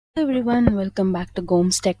Hello everyone, welcome back to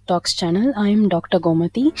Goms Tech Talks channel. I am Dr.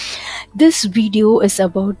 Gomati. This video is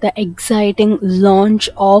about the exciting launch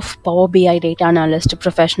of Power BI Data Analyst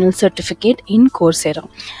Professional Certificate in Coursera.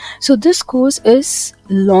 So this course is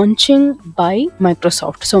launching by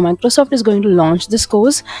Microsoft. So Microsoft is going to launch this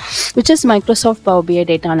course, which is Microsoft Power BI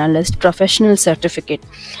Data Analyst Professional Certificate.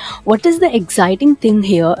 What is the exciting thing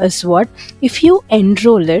here is what if you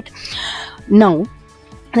enroll it now,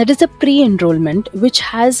 that is a pre-enrollment which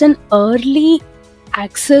has an early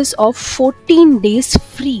access of 14 days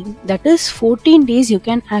free. That is 14 days you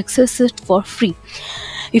can access it for free.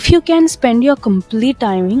 If you can spend your complete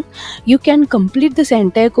timing, you can complete this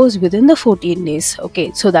entire course within the 14 days.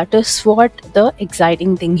 Okay, so that is what the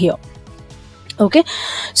exciting thing here. Okay,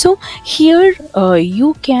 so here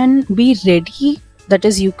you can be ready. That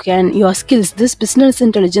is, your skills, this business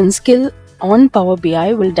intelligence skill on Power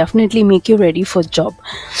BI will definitely make you ready for job.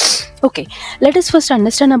 Okay, let us first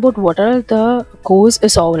understand about what are the course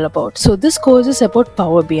is all about. So this course is about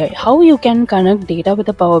Power BI, how you can connect data with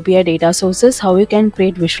the Power BI data sources, how you can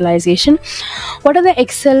create visualization, what are the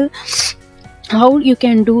Excel, how you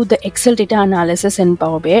can do the Excel data analysis in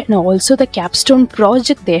Power BI, and also the capstone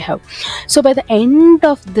project they have. So by the end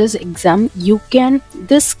of this exam,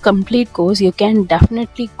 this complete course, you can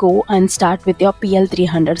definitely go and start with your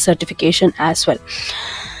PL300 certification as well.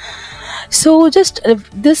 So just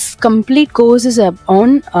this complete course is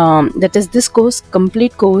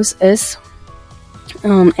complete course is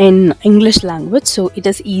in English language, so it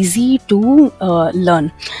is easy to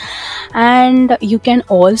learn. And you can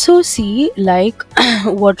also see like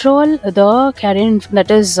what all the career,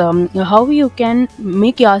 that is how you can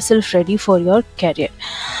make yourself ready for your career.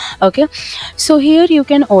 Okay, so here you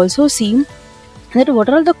can also see that what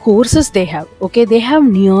are the courses they have. Okay, they have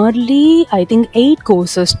nearly, I think, 8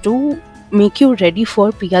 courses to make you ready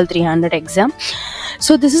for PL300 exam.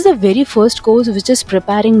 So this is the very first course which is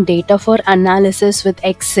preparing data for analysis with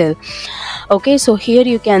Excel. Okay, so here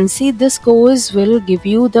you can see this course will give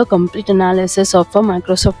you the complete analysis of a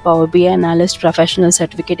Microsoft Power BI Analyst Professional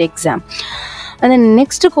Certificate exam. And the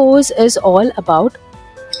next course is all about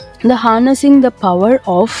the harnessing the power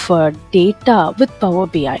of data with Power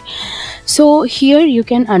BI. So here you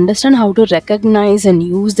can understand how to recognize and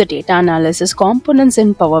use the data analysis components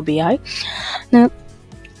in Power BI. Now,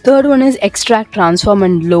 third one is extract, transform,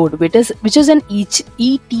 and load, which is an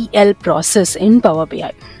ETL process in Power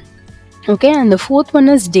BI. Okay, and the fourth one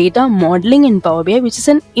is data modeling in Power BI, which is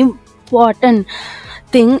an important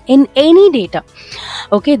thing in any data.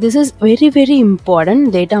 Okay, this is very, very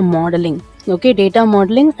important, data modeling. Okay, data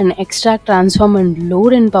modeling and extract, transform, and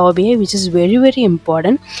load in Power BI, which is very, very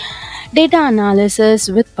important. Data analysis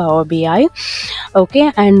with Power BI.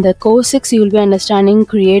 Okay, and the course 6 you will be understanding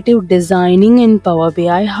creative designing in Power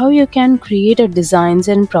BI, how you can create a designs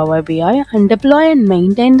in Power BI and deploy and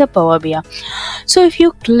maintain the Power BI. So if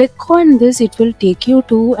you click on this, it will take you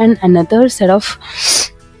to another set of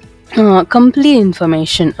complete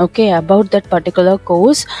information, okay, about that particular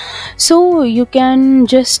course. So you can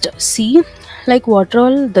just see like what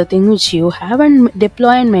all the things which you have and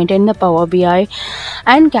deploy and maintain the Power BI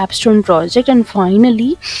and capstone project. And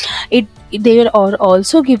finally they are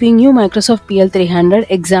also giving you Microsoft PL300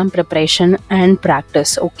 exam preparation and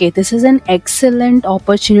practice. Okay, this is an excellent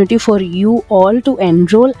opportunity for you all to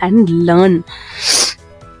enroll and learn.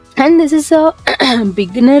 And this is a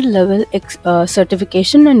beginner level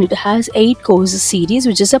certification, and it has 8 courses series,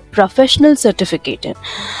 which is a professional certification.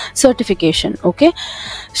 Okay,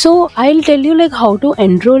 so I'll tell you like how to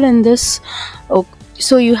enroll in this. Okay,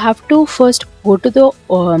 so you have to first go to the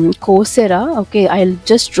Coursera. Okay, I'll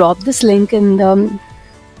just drop this link in the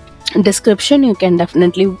description. You can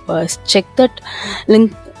definitely check that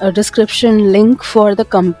link, description link, for the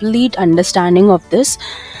complete understanding of this.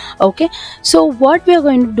 Okay, so what we are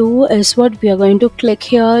going to do is we are going to click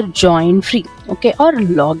here, join free, okay, or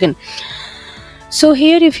login. So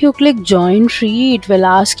here if you click join free, it will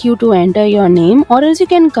ask you to enter your name, or else you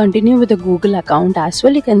can continue with a Google account as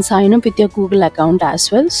well. You can sign up with your Google account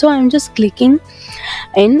as well. So I'm just clicking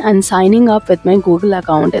in and signing up with my Google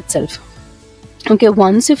account itself. Okay,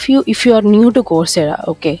 once if you are new to Coursera,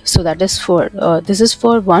 okay, so that is for this is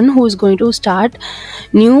for one who is going to start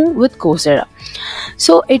new with Coursera.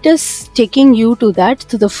 So it is taking you to that.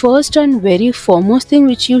 So the first and very foremost thing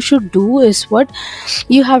which you should do is what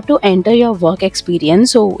you have to enter your work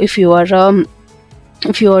experience. So if you are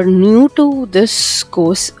if you are new to this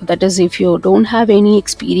course, that is if you don't have any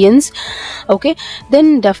experience, okay,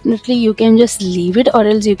 then definitely you can just leave it, or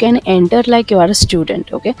else you can enter like you are a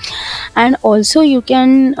student. Okay, and also you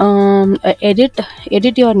can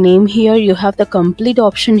edit your name here. You have the complete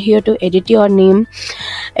option here to edit your name,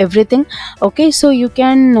 everything. Okay, so you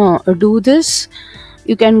can do this.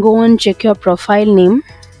 You can go and check your profile name,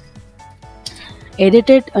 edit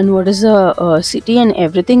it, and what is the city and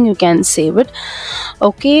everything, you can save it.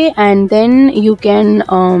 Okay, and then you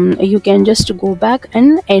can just go back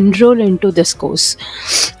and enroll into this course.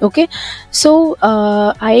 Okay, so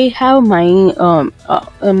I have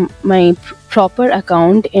my proper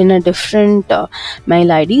account in a different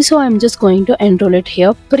mail ID, so I'm just going to enroll it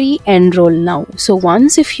here, pre-enroll now. So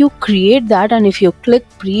once if you create that and if you click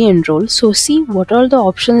pre-enroll, so see what all the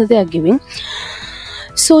options they are giving.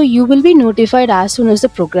 So you will be notified as soon as the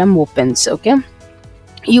program opens. Okay,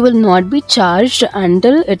 you will not be charged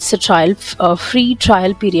until it's a free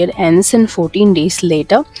trial period ends in 14 days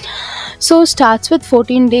later. So starts with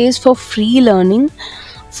 14 days for free learning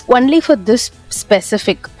only for this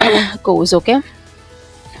specific course. Okay,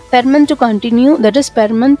 per month to continue, that is per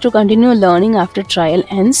month to continue learning after trial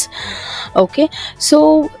ends. Okay,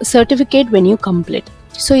 so certificate when you complete.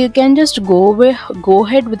 So you can just go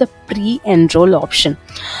ahead with the pre-enroll option.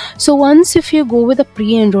 So once if you go with the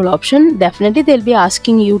pre-enroll option, definitely they'll be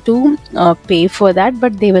asking you to pay for that,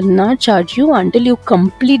 but they will not charge you until you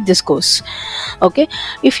complete this course. Okay,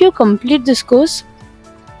 if you complete this course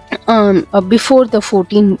before the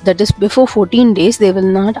 14, that is before 14 days, they will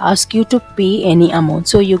not ask you to pay any amount.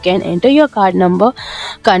 So you can enter your card number,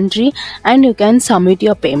 country, and you can submit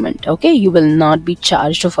your payment. Okay, you will not be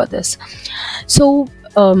charged for this. So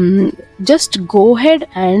just go ahead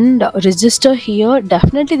and register here.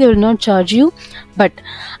 Definitely they will not charge you, but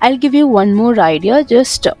I'll give you one more idea.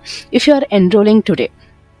 Just if you are enrolling today,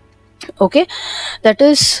 okay, that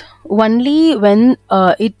is only when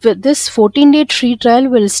this 14-day free trial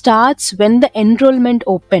will starts when the enrollment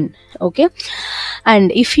open. Okay,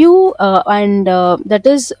 and if you that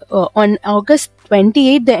is on August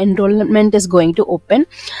 28th the enrollment is going to open.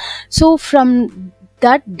 So from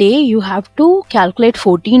that day you have to calculate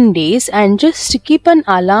 14 days and just keep an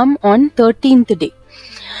alarm on 13th day,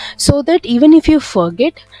 so that even if you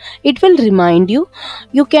forget, it will remind you.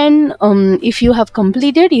 You can if you have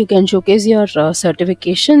completed, you can showcase your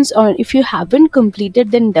certifications, or if you haven't completed,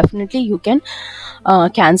 then definitely you can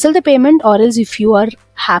cancel the payment, or else if you are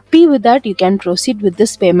happy with that, you can proceed with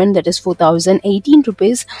this payment, that is 4018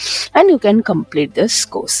 rupees, and you can complete this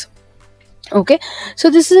course. Okay, so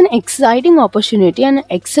this is an exciting opportunity and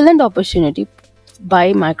excellent opportunity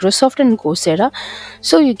by Microsoft and Coursera.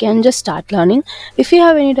 So you can just start learning. If you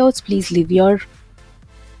have any doubts, please leave your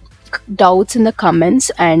doubts in the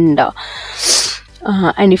comments, and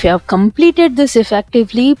if you have completed this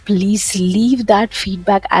effectively, please leave that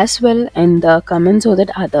feedback as well in the comments, so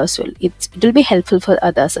that others will, it will be helpful for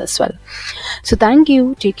others as well. So thank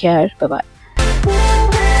you, take care, bye bye.